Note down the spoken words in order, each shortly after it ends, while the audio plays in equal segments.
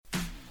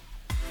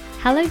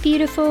Hello,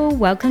 beautiful.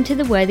 Welcome to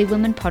the Worthy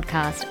Woman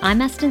podcast.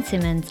 I'm Aston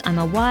Simmons. I'm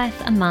a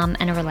wife, a mum,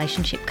 and a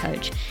relationship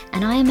coach.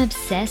 And I am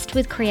obsessed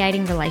with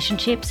creating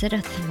relationships that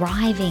are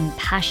thriving,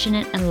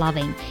 passionate, and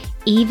loving.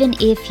 Even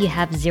if you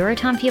have zero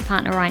time for your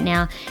partner right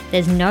now,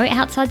 there's no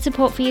outside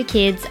support for your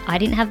kids. I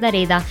didn't have that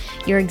either.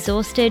 You're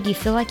exhausted. You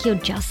feel like you're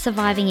just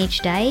surviving each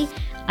day.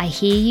 I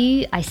hear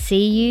you, I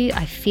see you,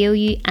 I feel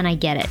you, and I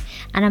get it.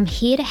 And I'm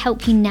here to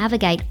help you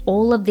navigate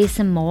all of this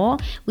and more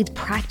with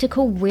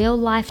practical real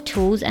life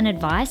tools and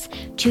advice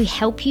to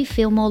help you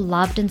feel more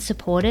loved and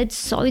supported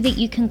so that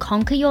you can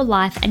conquer your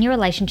life and your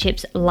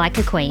relationships like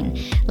a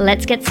queen.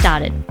 Let's get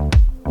started.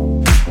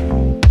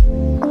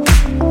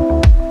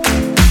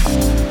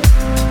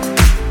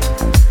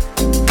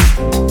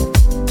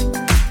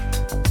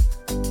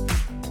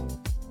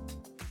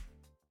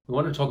 We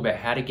want to talk about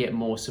how to get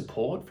more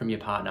support from your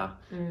partner.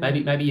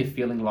 Maybe you're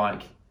feeling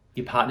like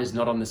your partner's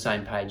not on the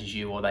same page as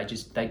you, or they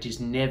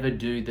just never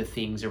do the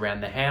things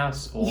around the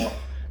house, or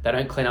they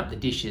don't clean up the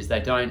dishes,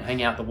 they don't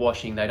hang out the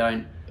washing, they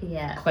don't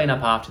clean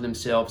up after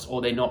themselves, or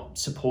they're not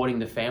supporting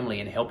the family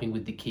and helping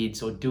with the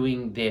kids or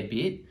doing their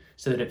bit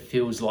so that it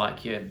feels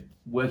like you're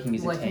working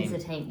as a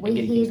team.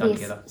 We hear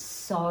this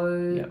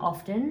so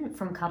often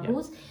from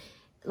couples.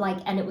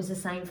 And it was the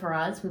same for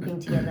us. We've been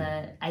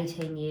together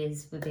 18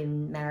 years. We've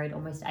been married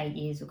almost 8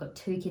 years. We've got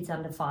 2 kids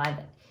under 5.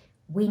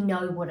 We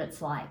know what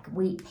it's like.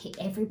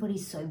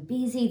 Everybody's so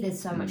busy. There's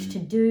so much to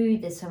do.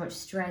 There's so much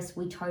stress.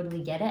 We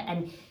totally get it.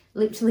 And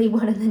literally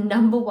one of the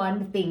number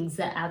one things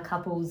that our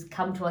couples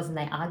come to us and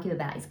they argue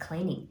about is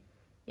cleaning.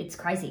 It's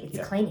crazy.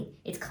 It's cleaning.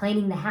 It's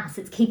cleaning the house.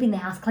 It's keeping the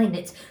house clean.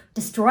 It's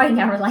destroying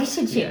our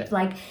relationship.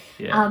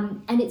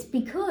 And it's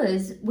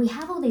because we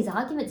have all these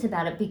arguments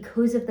about it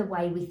because of the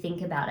way we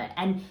think about it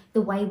and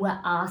the way we're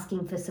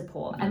asking for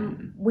support.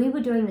 And we were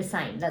doing the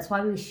same. That's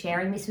why we were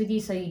sharing this with you,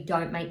 so you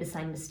don't make the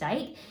same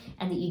mistake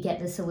and that you get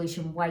the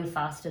solution way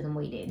faster than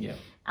we did.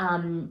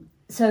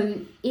 So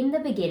in the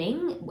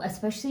beginning,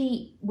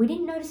 especially, we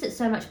didn't notice it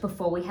so much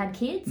before we had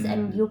kids,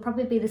 and you'll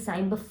probably be the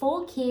same.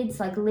 Before kids,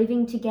 like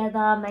living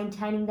together,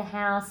 maintaining the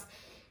house,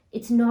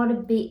 it's not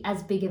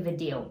as big of a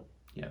deal.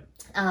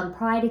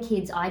 Prior to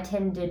kids, I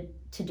tended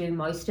to do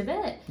most of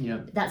it.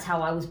 That's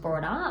how I was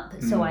brought up.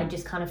 So I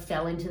just kind of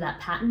fell into that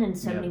pattern, and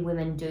so many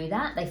women do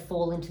that. They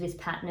fall into this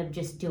pattern of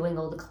just doing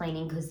all the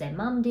cleaning because their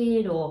mum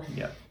did,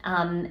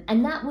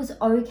 and that was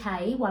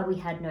okay while we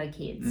had no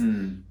kids.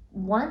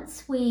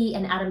 Once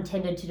and Adam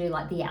tended to do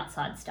like the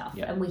outside stuff,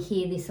 and we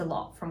hear this a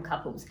lot from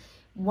couples.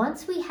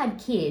 Once we had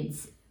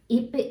kids,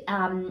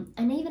 and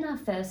even our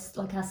first,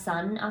 like our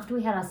son, after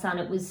we had our son,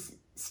 it was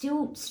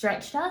still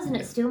stretched us and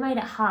it still made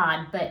it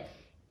hard, but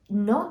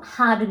not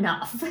hard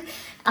enough.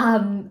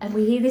 And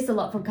we hear this a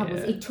lot from couples.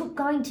 It took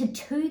going to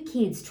 2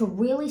 kids to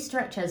really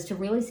stretch us, to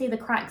really see the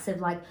cracks of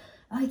like,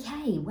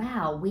 okay,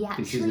 wow, we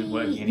actually, this isn't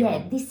working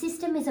anymore. This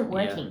system isn't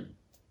working.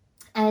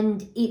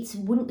 And it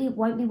won't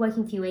be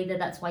working for you either.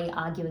 That's why you're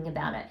arguing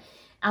about it.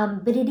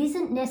 But it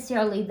isn't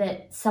necessarily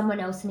that someone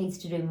else needs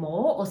to do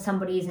more or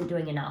somebody isn't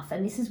doing enough.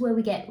 And this is where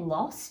we get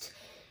lost,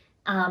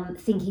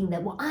 thinking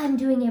that, well, I'm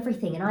doing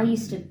everything. And I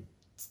used to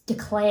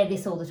declare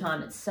this all the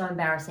time. It's so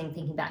embarrassing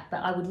thinking back.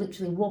 But I would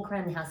literally walk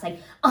around the house saying,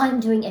 I'm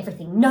doing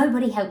everything.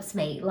 Nobody helps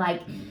me.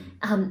 Like,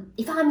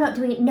 if I'm not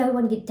doing it, no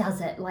one does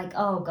it. Like,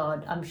 oh,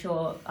 God, I'm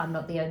sure I'm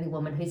not the only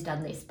woman who's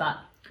done this. But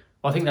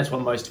I think that's what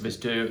most of us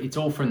do. It's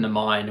all from the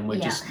mind, and we're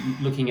just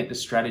looking at the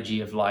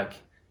strategy of like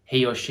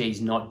he or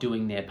she's not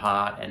doing their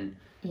part, and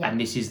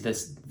this is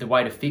the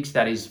way to fix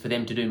that is for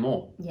them to do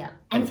more,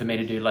 and for me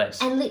to do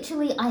less. And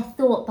literally, I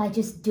thought by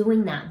just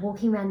doing that,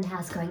 walking around the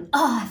house, going,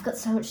 "Oh, I've got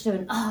so much to do,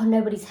 and oh,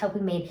 nobody's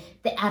helping me,"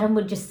 that Adam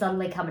would just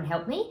suddenly come and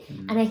help me.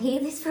 And I hear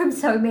this from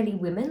so many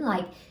women,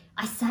 like,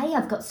 I say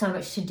I've got so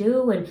much to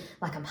do and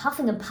like I'm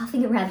huffing and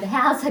puffing around the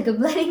house, like I'm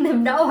letting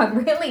them know I'm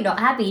really not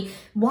happy.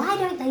 Why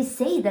don't they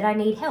see that I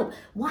need help?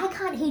 Why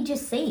can't he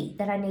just see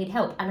that I need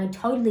help? And I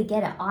totally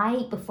get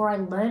it. Before I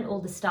learned all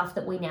the stuff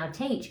that we now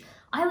teach,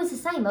 I was the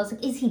same. I was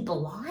like, is he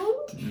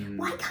blind?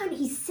 Why can't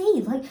he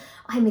see? Like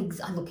I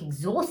look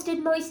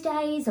exhausted most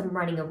days. I'm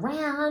running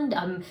around.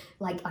 I'm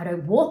like, I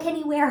don't walk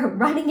anywhere. I'm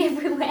running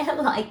everywhere.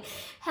 Like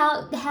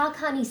how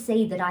can't he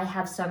see that I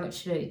have so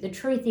much to do? The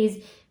truth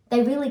is,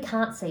 they really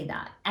can't see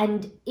that.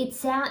 And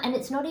it's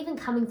not even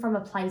coming from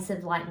a place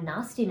of like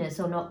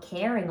nastiness or not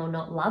caring or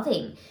not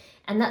loving.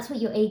 And that's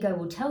what your ego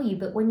will tell you.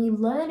 But when you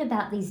learn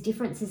about these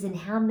differences in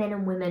how men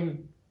and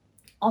women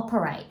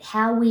operate,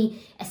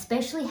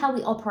 especially how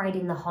we operate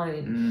in the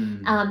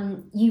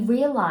home, you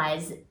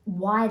realize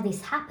why this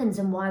happens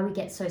and why we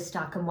get so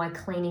stuck and why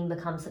cleaning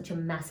becomes such a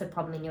massive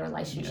problem in your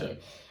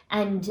relationship.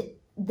 And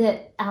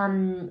that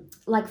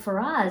like for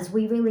us,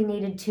 we really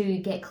needed to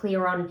get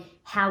clear on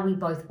how we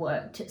both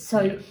worked.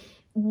 So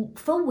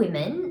for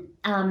women,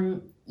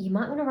 you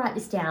might want to write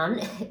this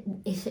down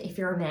if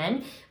you're a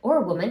man or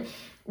a woman.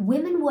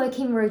 Women work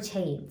in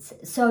routines.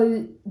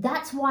 So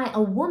that's why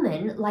a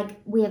woman, like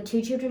we have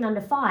 2 children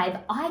under 5,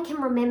 I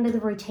can remember the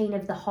routine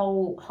of the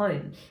whole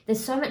home.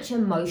 There's so much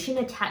emotion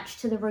attached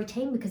to the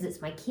routine because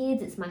it's my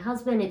kids, it's my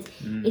husband,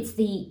 it's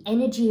the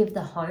energy of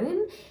the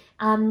home.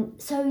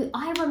 So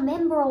I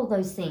remember all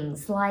those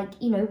things, like,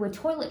 you know, we're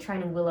toilet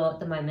training Willow at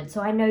the moment.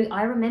 So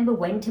I remember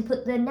when to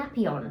put the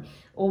nappy on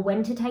or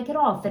when to take it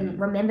off, and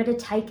remember to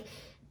take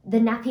the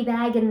nappy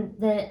bag and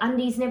the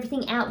undies and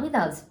everything out with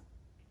us.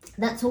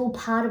 That's all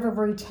part of a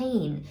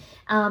routine.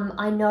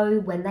 I know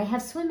when they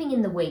have swimming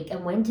in the week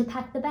and when to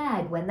pack the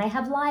bag, when they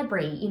have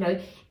library, you know,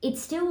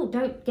 it's still,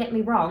 don't get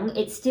me wrong,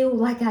 it's still,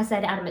 like I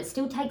said, Adam, it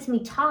still takes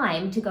me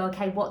time to go,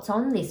 okay, what's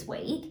on this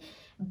week?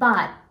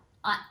 But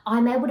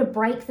I'm able to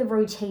break the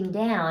routine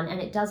down and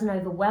it doesn't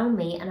overwhelm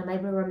me, and I'm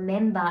able to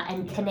remember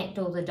and connect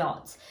all the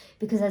dots,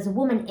 because as a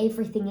woman,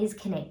 everything is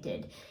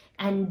connected.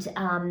 And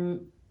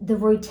the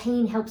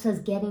routine helps us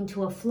get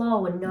into a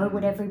flow and know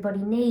what everybody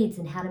needs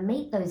and how to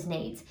meet those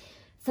needs.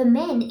 For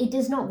men, it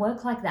does not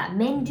work like that.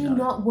 Men do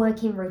not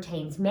work in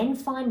routines. Men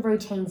find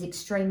routines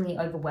extremely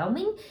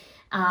overwhelming.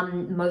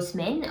 Most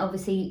men,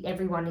 obviously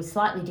everyone is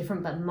slightly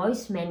different, but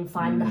most men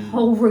find the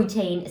whole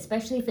routine,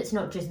 especially if it's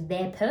not just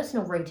their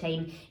personal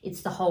routine,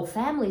 it's the whole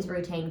family's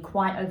routine,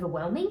 quite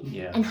overwhelming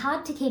and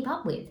hard to keep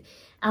up with.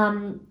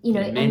 You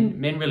know,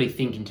 men really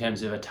think in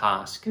terms of a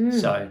task.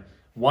 So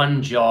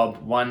one job,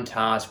 one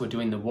task, we're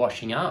doing the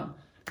washing up,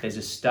 there's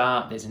a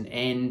start, there's an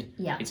end.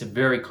 It's a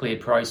very clear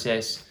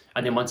process.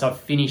 And then once I've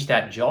finished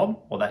that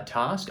job or that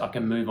task, I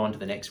can move on to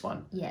the next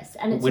one. Yes.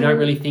 And we don't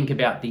really think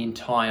about the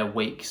entire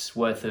week's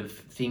worth of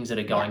things that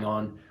are going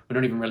on. We're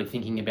not even really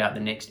thinking about the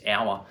next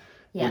hour.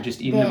 We're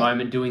just in the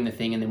moment doing the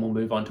thing, and then we'll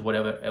move on to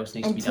whatever else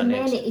needs to be done next.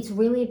 And to men, it's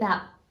really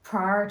about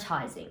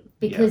prioritizing,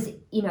 because,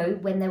 you know,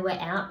 when they were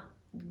out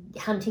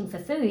hunting for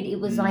food, it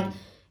was like,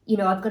 you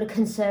know, I've got to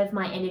conserve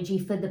my energy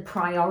for the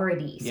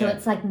priority. So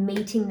it's like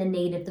meeting the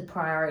need of the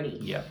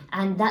priority.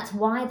 And that's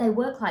why they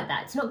work like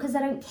that. It's not because they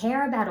don't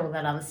care about all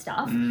that other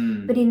stuff,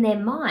 but in their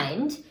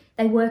mind,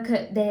 they work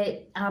at their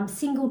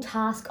single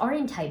task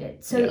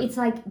orientated. So it's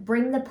like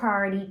bring the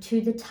priority to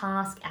the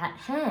task at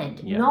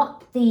hand,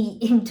 not the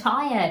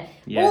entire,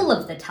 all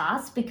of the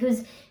tasks,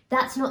 because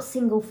that's not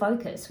single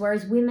focus,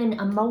 whereas women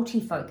are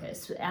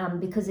multi-focus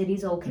because it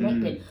is all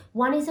connected.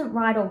 One isn't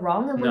right or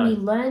wrong, and when you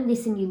learn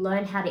this and you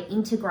learn how to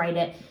integrate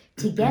it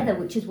together,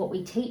 which is what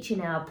we teach in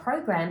our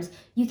programs,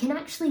 you can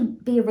actually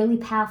be a really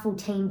powerful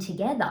team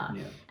together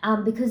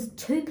because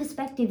two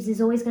perspectives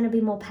is always going to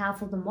be more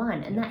powerful than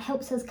one, and that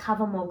helps us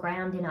cover more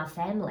ground in our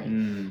family.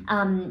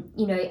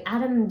 You know,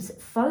 Adam's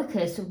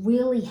focus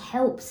really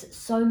helps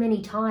so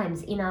many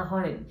times in our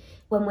home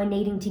when we're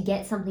needing to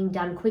get something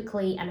done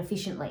quickly and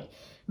efficiently.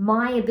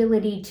 My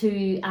ability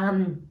to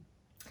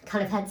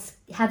kind of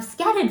have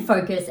scattered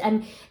focus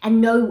and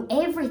know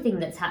everything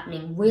that's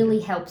happening really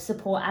helps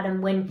support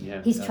Adam when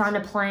he's trying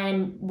to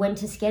plan when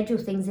to schedule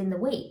things in the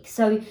week.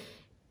 So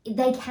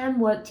they can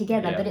work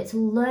together, but it's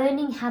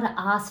learning how to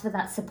ask for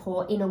that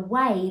support in a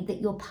way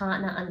that your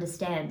partner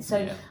understands.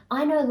 So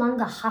I no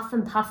longer huff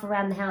and puff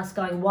around the house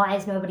going, why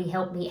is nobody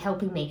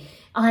helping me?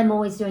 I'm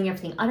always doing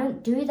everything. I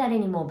don't do that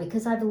anymore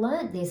because I've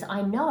learned this.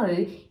 I know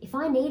if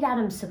I need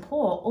Adam's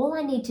support, all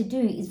I need to do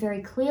is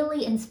very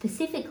clearly and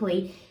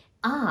specifically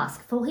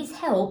ask for his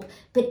help,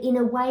 but in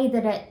a way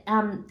that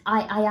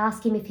I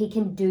ask him if he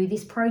can do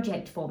this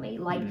project for me,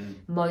 like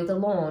mow the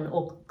lawn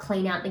or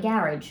clean out the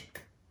garage.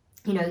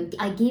 You know,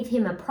 I give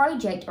him a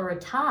project or a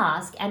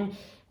task, and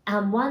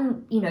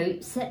one, you know,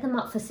 set them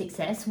up for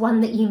success,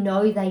 one that you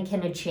know they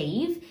can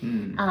achieve,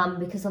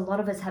 because a lot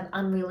of us have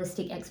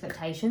unrealistic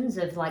expectations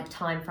of like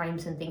time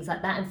frames and things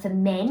like that, and for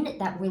men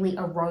that really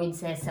erodes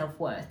their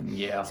self-worth.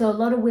 So a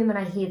lot of women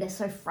I hear, they're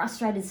so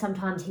frustrated.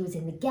 Sometimes he was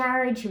in the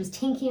garage, he was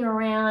tinkering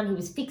around, he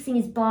was fixing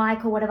his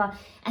bike or whatever,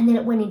 and then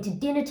it went into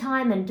dinner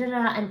time and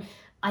and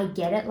I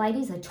get it,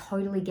 ladies, I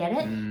totally get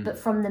it. But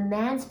from the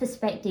man's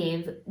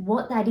perspective,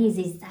 what that is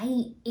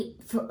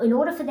in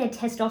order for their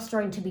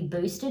testosterone to be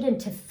boosted and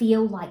to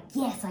feel like,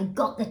 yes, I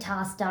got the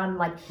task done,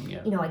 like,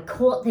 you know, I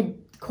caught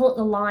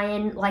the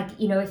lion, like,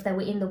 you know, if they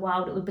were in the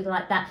wild, it would be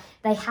like that.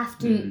 They have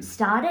to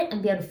start it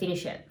and be able to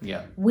finish it.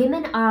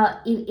 Women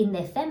are, in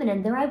their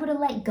feminine, they're able to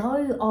let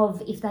go of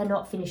if they're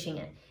not finishing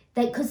it.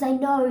 Because they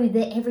know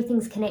that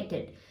everything's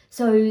connected.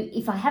 So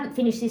if I haven't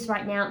finished this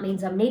right now, it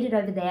means I'm needed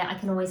over there. I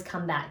can always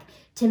come back.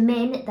 To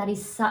men, that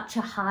is such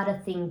a harder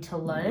thing to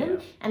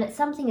learn. And it's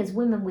something as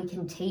women we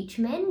can teach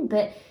men,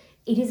 but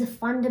it is a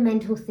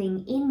fundamental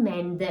thing in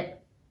men that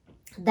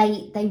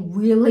they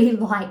really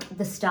like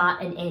the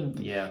start and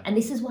end. And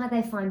this is why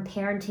they find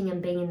parenting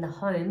and being in the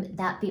home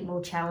that bit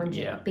more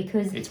challenging,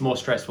 because it's more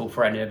stressful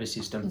for our nervous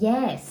system.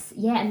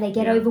 And they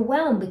get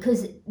overwhelmed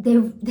because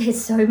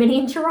there's so many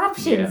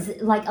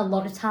interruptions. Like a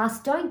lot of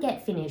tasks don't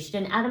get finished,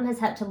 and Adam has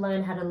had to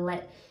learn how to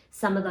let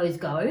some of those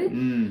go.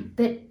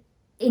 But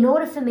in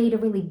order for me to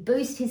really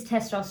boost his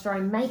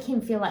testosterone, make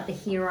him feel like the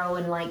hero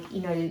and like,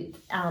 you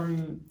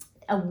know,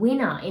 a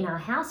winner in our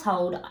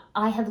household,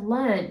 I have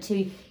learned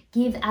to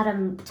give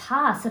Adam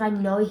tasks that I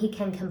know he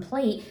can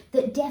complete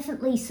that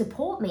definitely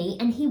support me,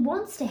 and he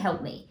wants to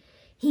help me.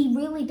 He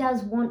really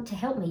does want to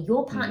help me.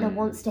 Your partner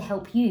wants to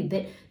help you,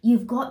 but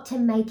you've got to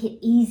make it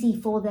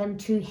easy for them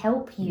to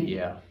help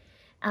you.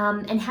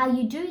 And how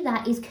you do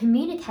that is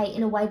communicate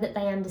in a way that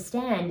they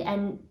understand.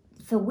 And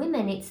for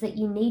women, it's that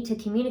you need to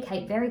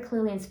communicate very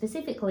clearly and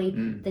specifically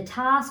the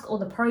task or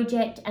the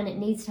project, and it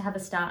needs to have a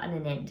start and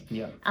an end.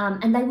 Yeah.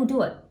 And they will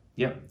do it.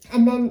 Yeah.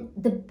 And then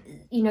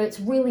it's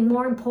really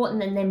more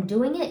important than them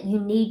doing it. You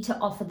need to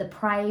offer the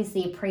praise,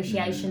 the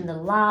appreciation, the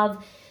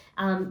love,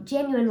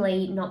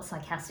 genuinely, not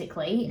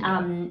sarcastically,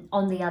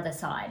 on the other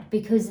side,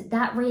 because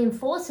that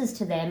reinforces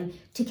to them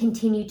to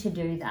continue to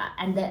do that,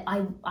 and that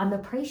I'm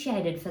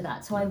appreciated for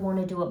that, so I want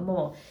to do it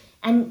more.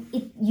 And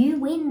you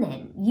win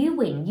then. You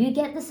win. You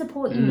get the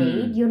support you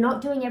need. You're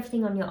not doing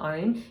everything on your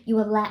own.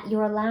 You're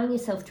allowing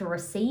yourself to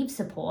receive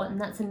support,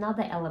 and that's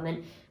another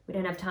element we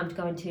don't have time to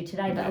go into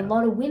today, but a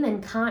lot of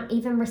women can't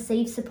even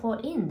receive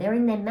support in. They're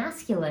in their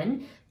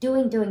masculine,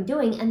 doing,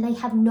 and they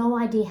have no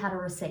idea how to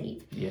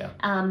receive. Yeah.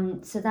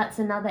 So that's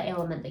another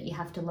element that you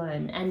have to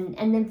learn.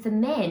 And then for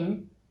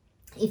men,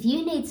 if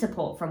you need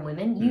support from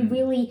women, you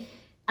really...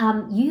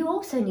 you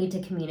also need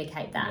to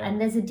communicate that. And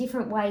there's a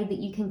different way that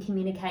you can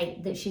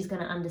communicate that she's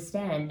going to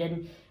understand.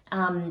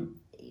 And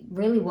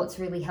really what's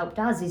really helped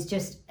us is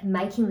just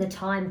making the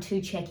time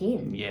to check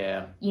in.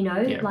 Yeah. Like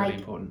really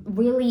important.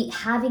 Really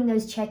having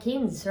those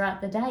check-ins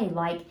throughout the day.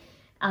 Like,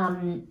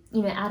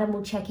 Adam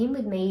will check in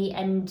with me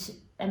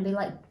and be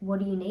like, what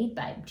do you need,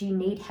 babe? Do you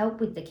need help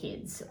with the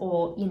kids?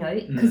 Or,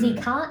 because he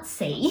can't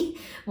see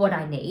what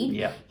I need.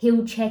 Yeah.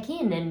 He'll check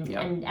in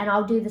and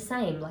I'll do the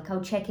same. Like,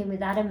 I'll check in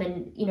with Adam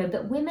and,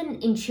 but women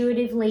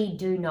intuitively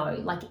do know.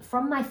 Like,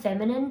 from my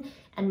feminine,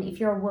 and if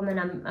you're a woman,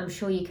 I'm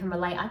sure you can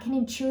relate, I can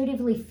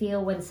intuitively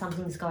feel when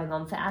something's going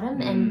on for Adam.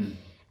 And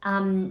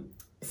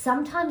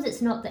sometimes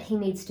it's not that he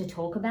needs to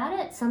talk about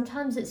it.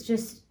 Sometimes it's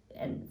just,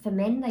 and for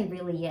men, they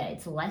really,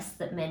 it's less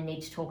that men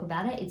need to talk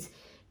about it. It's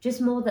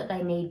just more that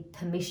they need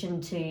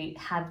permission to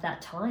have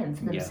that time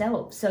for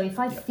themselves. So if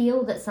I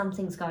feel that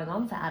something's going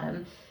on for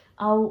Adam,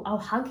 I'll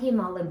hug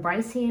him, I'll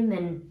embrace him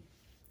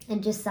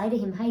and just say to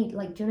him, hey,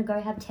 like, do you want to go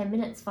have 10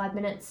 minutes, 5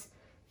 minutes?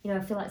 I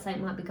feel like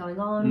something might be going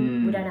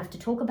on. We don't have to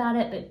talk about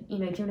it, but, do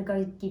you want to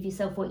go give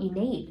yourself what you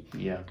need?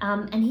 Yeah.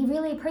 And he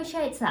really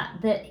appreciates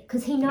that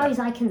because he knows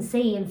I can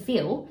see and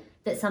feel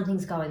that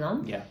something's going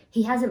on. Yeah.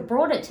 He hasn't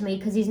brought it to me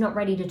because he's not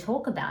ready to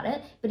talk about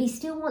it, but he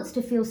still wants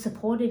to feel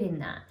supported in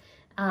that.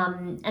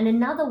 And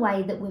another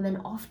way that women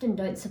often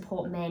don't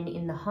support men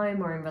in the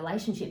home or in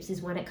relationships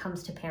is when it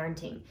comes to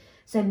parenting.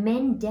 So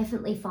men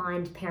definitely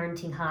find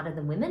parenting harder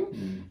than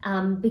women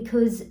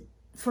because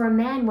for a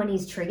man, when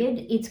he's triggered,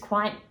 it's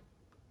quite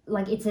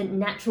like it's a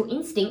natural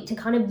instinct to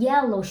kind of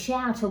yell or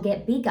shout or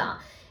get bigger.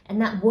 And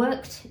that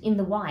worked in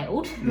the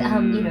wild,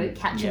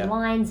 catching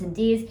lions and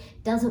deers,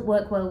 doesn't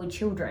work well with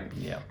children.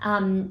 Yeah.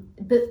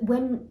 But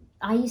when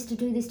I used to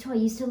do this too, I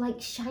used to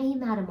like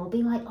shame Adam or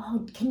be like,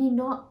 oh, can you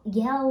not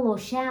yell or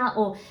shout?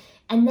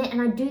 And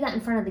I'd do that in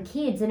front of the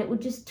kids, and it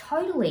would just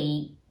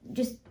totally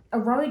just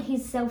erode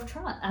his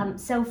self-esteem,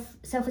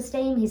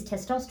 his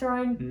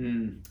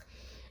testosterone.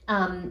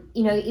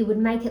 It would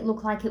make it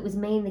look like it was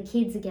me and the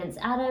kids against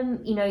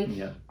Adam.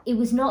 It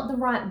was not the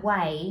right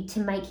way to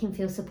make him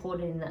feel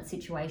supported in that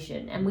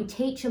situation. And we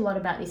teach a lot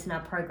about this in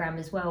our program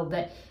as well.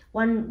 But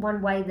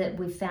one way that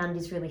we've found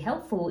is really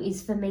helpful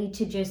is for me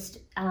to just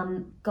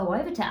go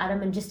over to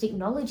Adam and just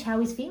acknowledge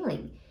how he's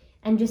feeling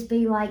and just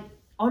be like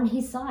on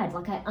his side.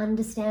 Like, I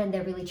understand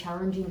they're really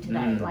challenging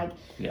today.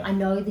 I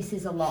know this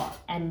is a lot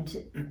and,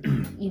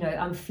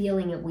 I'm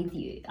feeling it with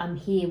you. I'm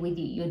here with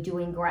you. You're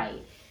doing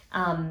great.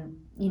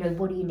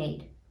 What do you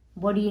need?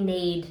 What do you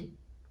need?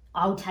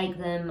 I'll take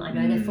them. I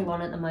know they're full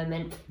on at the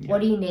moment. What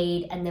do you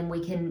need? And then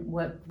we can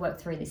work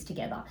through this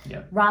together.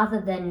 Rather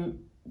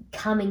than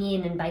coming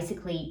in and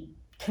basically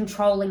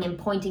controlling and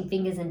pointing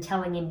fingers and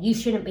telling him, you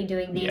shouldn't be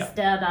doing this,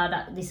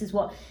 This is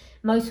what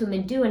most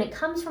women do. And it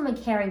comes from a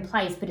caring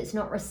place, but it's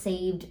not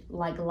received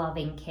like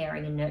loving,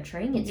 caring and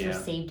nurturing. It's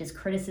received as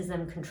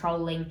criticism,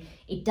 controlling.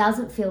 It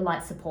doesn't feel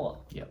like support.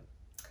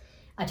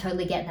 I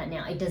totally get that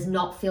now. It does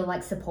not feel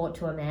like support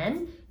to a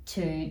man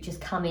to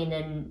just come in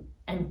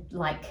and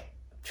like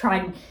try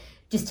and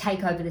just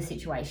take over the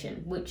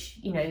situation, which,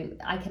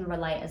 I can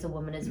relate as a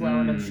woman as well,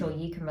 and I'm sure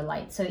you can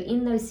relate. So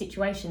in those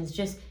situations,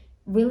 just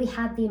really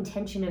have the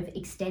intention of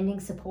extending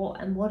support.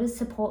 And what does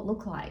support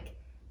look like?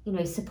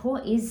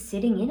 Support is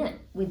sitting in it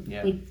with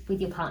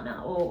your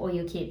partner or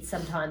your kids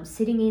sometimes,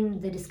 sitting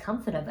in the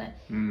discomfort of it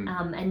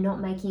and not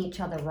making each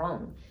other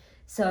wrong.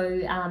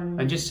 So,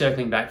 and just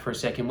circling back for a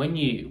second, when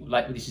you,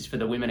 like, this is for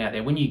the women out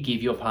there, when you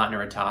give your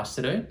partner a task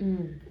to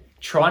do,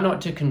 try not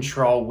to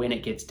control when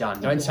it gets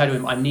done. Don't say to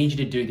him, I need you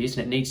to do this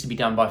and it needs to be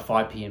done by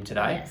 5 p.m.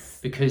 today.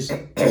 Because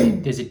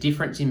there's a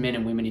difference in men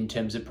and women in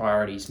terms of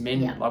priorities.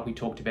 Men, like we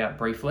talked about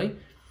briefly,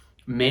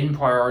 men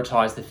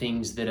prioritize the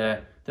things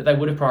that they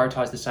would have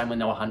prioritized the same when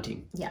they were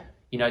hunting.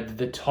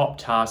 The top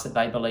task that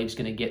they believe is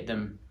going to get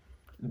them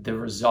the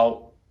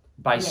result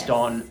based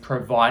on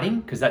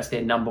providing, because that's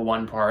their number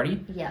one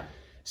priority.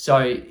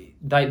 So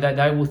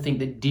they will think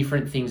that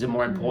different things are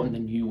more important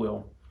than you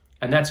will.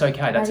 And that's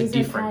okay. That's a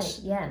difference.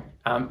 Okay.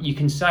 Yeah. You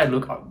can say,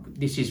 look,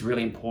 this is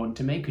really important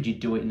to me. Could you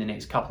do it in the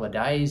next couple of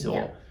days?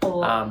 Or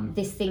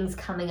this thing's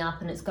coming up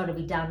and it's got to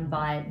be done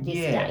by this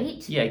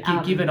date.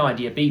 Yeah, give an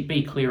idea.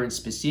 Be clear and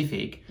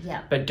specific.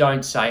 Yeah. But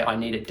don't say, I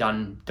need it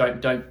done.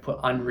 Don't put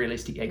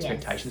unrealistic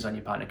expectations on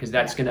your partner, because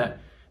that's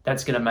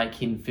gonna make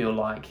him feel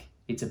like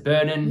it's a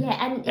burden.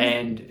 Yeah,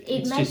 and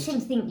it makes him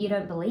think you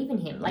don't believe in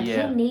him. Like,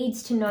 he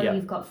needs to know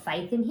you've got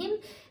faith in him,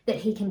 that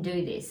he can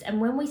do this.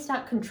 And when we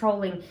start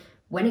controlling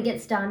when it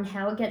gets done,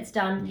 how it gets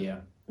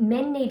done,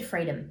 men need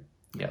freedom.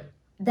 Yeah.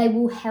 They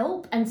will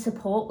help and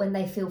support when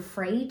they feel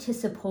free to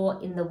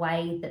support in the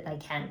way that they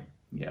can.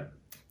 Yeah.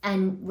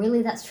 And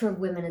really that's true of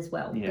women as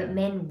well. Yeah. But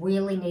men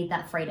really need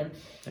that freedom.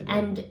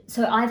 And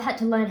so I've had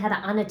to learn how to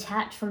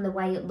unattach from the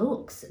way it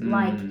looks.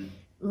 Like,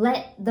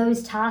 let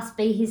those tasks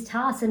be his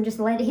tasks and just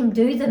let him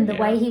do them the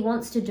way he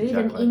wants to do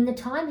them in the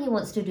time he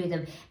wants to do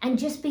them, and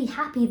just be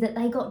happy that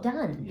they got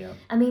done. Yeah.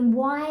 I mean,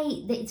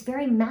 it's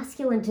very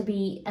masculine to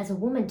be, as a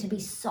woman, to be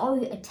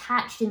so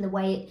attached in the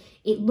way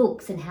it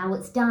looks and how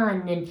it's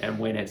done and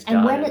when it's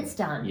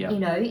done. You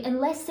know,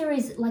 unless there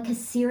is like a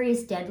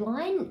serious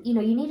deadline, you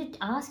know, you need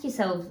to ask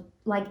yourself,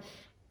 like,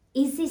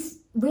 is this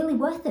really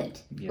worth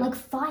it? Yeah. Like,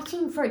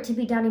 fighting for it to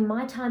be done in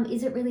my time,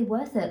 is it really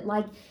worth it?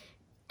 Like,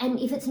 and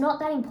if it's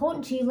not that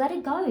important to you, let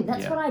it go.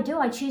 That's what I do.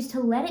 I choose to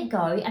let it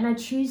go, and I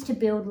choose to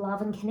build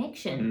love and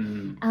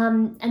connection.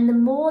 And the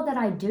more that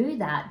I do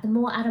that, the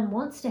more Adam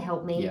wants to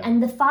help me,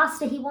 and the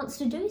faster he wants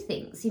to do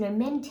things. You know,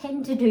 men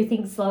tend to do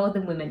things slower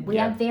than women. We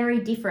are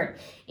very different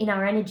in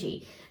our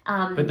energy.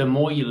 But the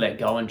more you let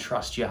go and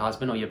trust your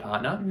husband or your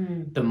partner,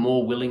 the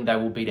more willing they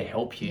will be to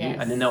help you.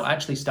 And then they'll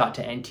actually start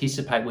to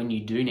anticipate when you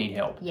do need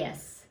help.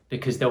 Yes.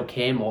 Because they'll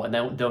care more, and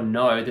they'll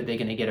know that they're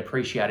going to get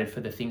appreciated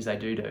for the things they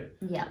do.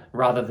 Yeah.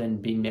 Rather than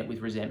being met with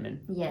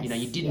resentment. Yes. You know,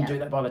 you didn't do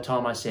that by the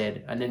time I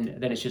said, and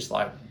then it's just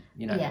like,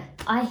 you know. Yeah.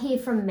 I hear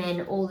from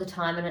men all the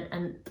time,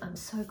 and I'm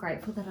so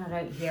grateful that I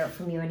don't hear it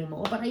from you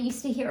anymore, but I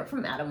used to hear it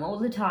from Adam all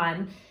the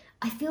time.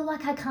 I feel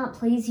like I can't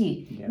please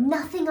you. Yeah.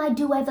 Nothing I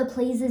do ever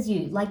pleases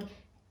you. Like,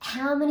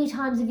 how many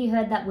times have you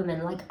heard that,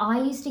 women? Like,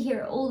 I used to hear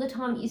it all the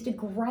time. It used to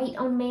grate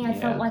on me. I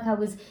felt like I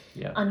was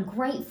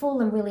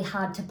ungrateful and really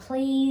hard to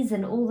please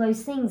and all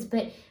those things.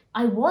 But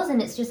I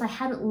wasn't. It's just I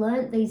hadn't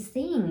learnt these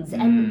things.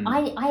 And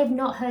I have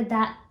not heard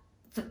that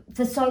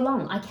for so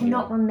long. I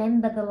cannot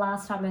remember the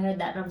last time I heard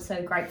that. And I'm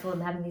so grateful.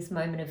 I'm having this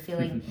moment of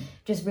feeling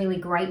just really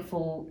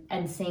grateful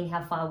and seeing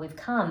how far we've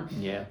come.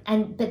 Yeah.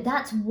 But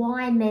that's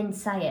why men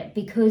say it,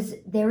 because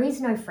there is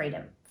no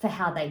freedom for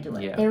how they do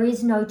it. Yeah. There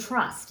is no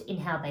trust in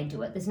how they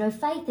do it. There's no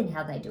faith in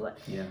how they do it.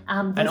 Yeah.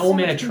 And all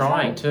men are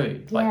trying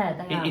too.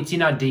 Like, they are. It's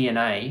in our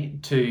DNA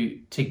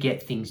to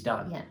get things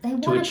done. Yeah, they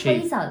want to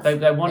please us.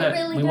 They want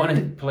to. We want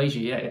to please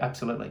you. Yeah,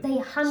 absolutely. They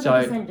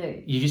 100%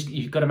 do.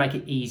 You've got to make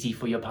it easy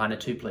for your partner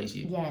to please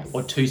you. Yes.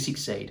 Or to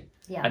succeed.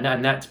 Yeah.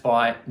 And that's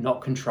by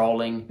not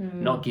controlling,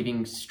 not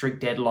giving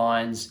strict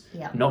deadlines,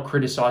 not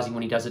criticizing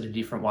when he does it a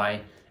different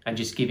way, and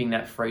just giving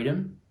that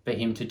freedom for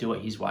him to do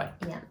it his way.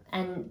 Yeah,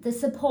 and the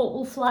support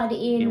will flood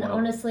in.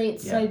 Honestly,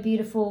 it's so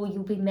beautiful.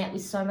 You'll be met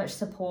with so much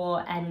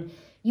support, and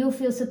you'll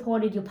feel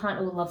supported. Your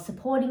partner will love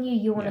supporting you.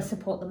 You want to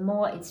support them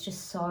more. It's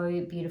just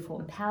so beautiful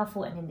and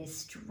powerful. And in this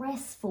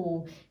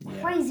stressful,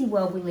 crazy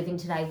world we live in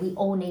today, we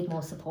all need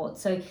more support.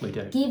 So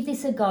give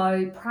this a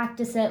go,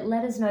 practice it,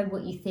 let us know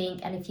what you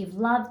think. And if you've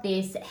loved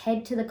this,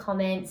 head to the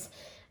comments.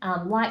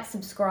 Like,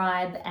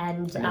 subscribe,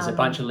 and there's a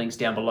bunch of links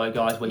down below,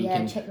 guys, where you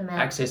can check them out.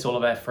 Access all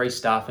of our free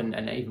stuff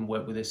and even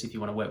work with us if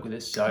you want to work with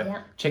us. So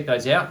check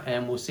those out,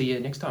 and we'll see you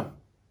next time.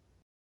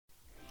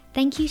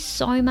 Thank you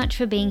so much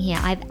for being here.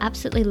 I've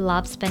absolutely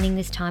loved spending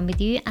this time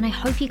with you, and I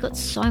hope you got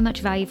so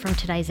much value from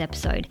today's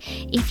episode.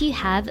 If you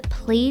have,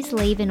 please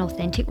leave an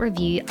authentic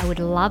review. I would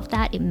love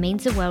that. It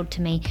means the world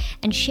to me.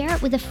 And share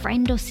it with a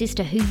friend or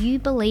sister who you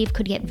believe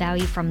could get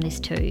value from this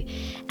too.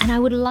 And I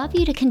would love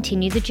you to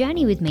continue the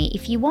journey with me.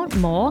 If you want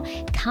more,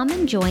 come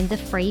and join the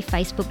free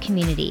Facebook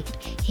community.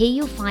 Here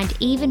you'll find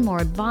even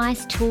more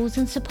advice, tools,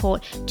 and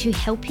support to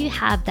help you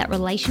have that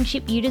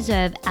relationship you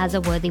deserve as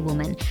a worthy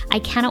woman. I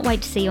cannot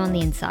wait to see you on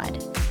the inside.